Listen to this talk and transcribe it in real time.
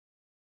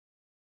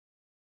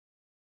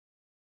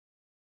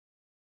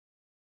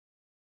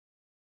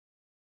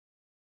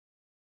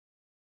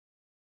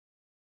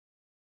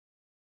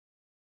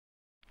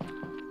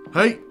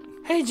Hey.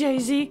 Hey,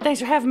 Jay-Z. Thanks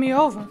for having me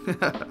over.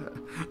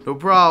 No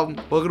problem.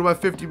 Welcome to my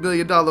 $50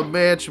 million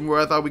mansion where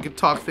I thought we could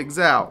talk things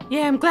out.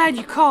 Yeah, I'm glad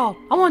you called.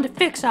 I wanted to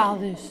fix all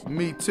this.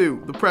 Me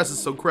too. The press is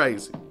so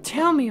crazy.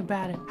 Tell me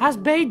about it. How's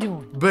Bae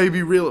doing?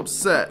 Baby real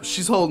upset.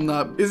 She's holding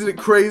up. Isn't it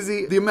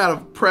crazy? The amount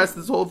of press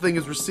this whole thing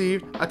has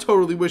received? I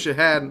totally wish it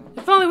hadn't.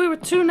 If only we were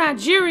two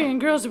Nigerian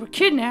girls that were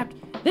kidnapped,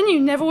 then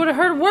you never would have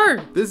heard a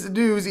word. This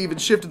news even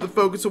shifted the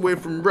focus away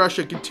from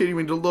Russia,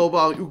 continuing to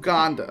lowball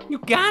Uganda. You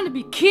gotta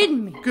be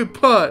kidding me. Good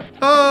pun.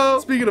 Oh,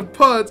 speaking of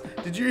puns,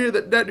 did you hear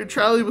that net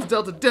neutrality was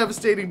dealt a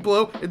devastating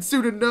blow, and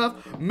soon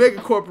enough, mega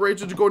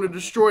corporations are going to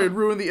destroy and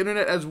ruin the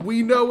internet as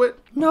we know it?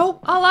 Nope.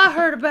 All I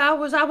heard about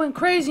was I went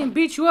crazy and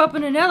beat you up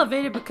in an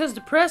elevator because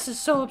the press is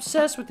so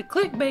obsessed with the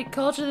clickbait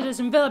culture that has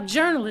enveloped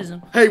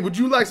journalism. Hey, would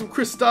you like some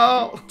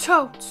Cristal?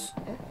 Totes.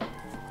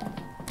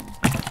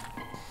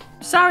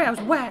 Sorry I was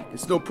whack.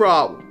 It's no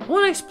problem. I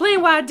want to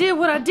explain why I did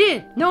what I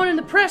did. No one in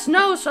the press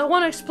knows, so I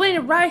want to explain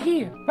it right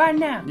here, right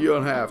now. You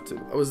don't have to.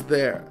 I was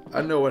there.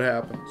 I know what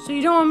happened. So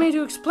you don't want me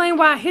to explain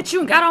why I hit you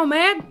and got all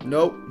mad?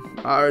 Nope.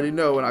 I already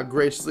know, and I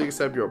graciously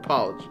accept your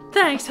apology.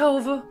 Thanks,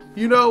 Hova.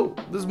 You know,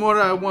 this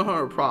morning I had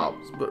 100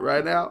 problems, but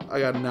right now, I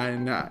got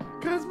 99.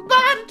 Cause my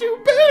body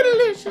too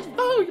delicious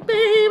for you,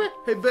 baby.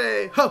 Hey,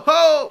 babe. Ho,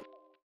 ho!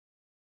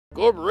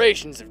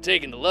 Corporations have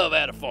taken the love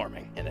out of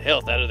farming and the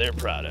health out of their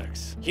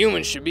products.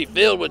 Humans should be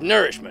filled with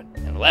nourishment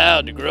and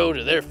allowed to grow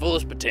to their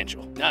fullest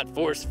potential, not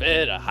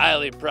force-fed a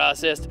highly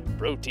processed,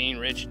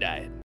 protein-rich diet.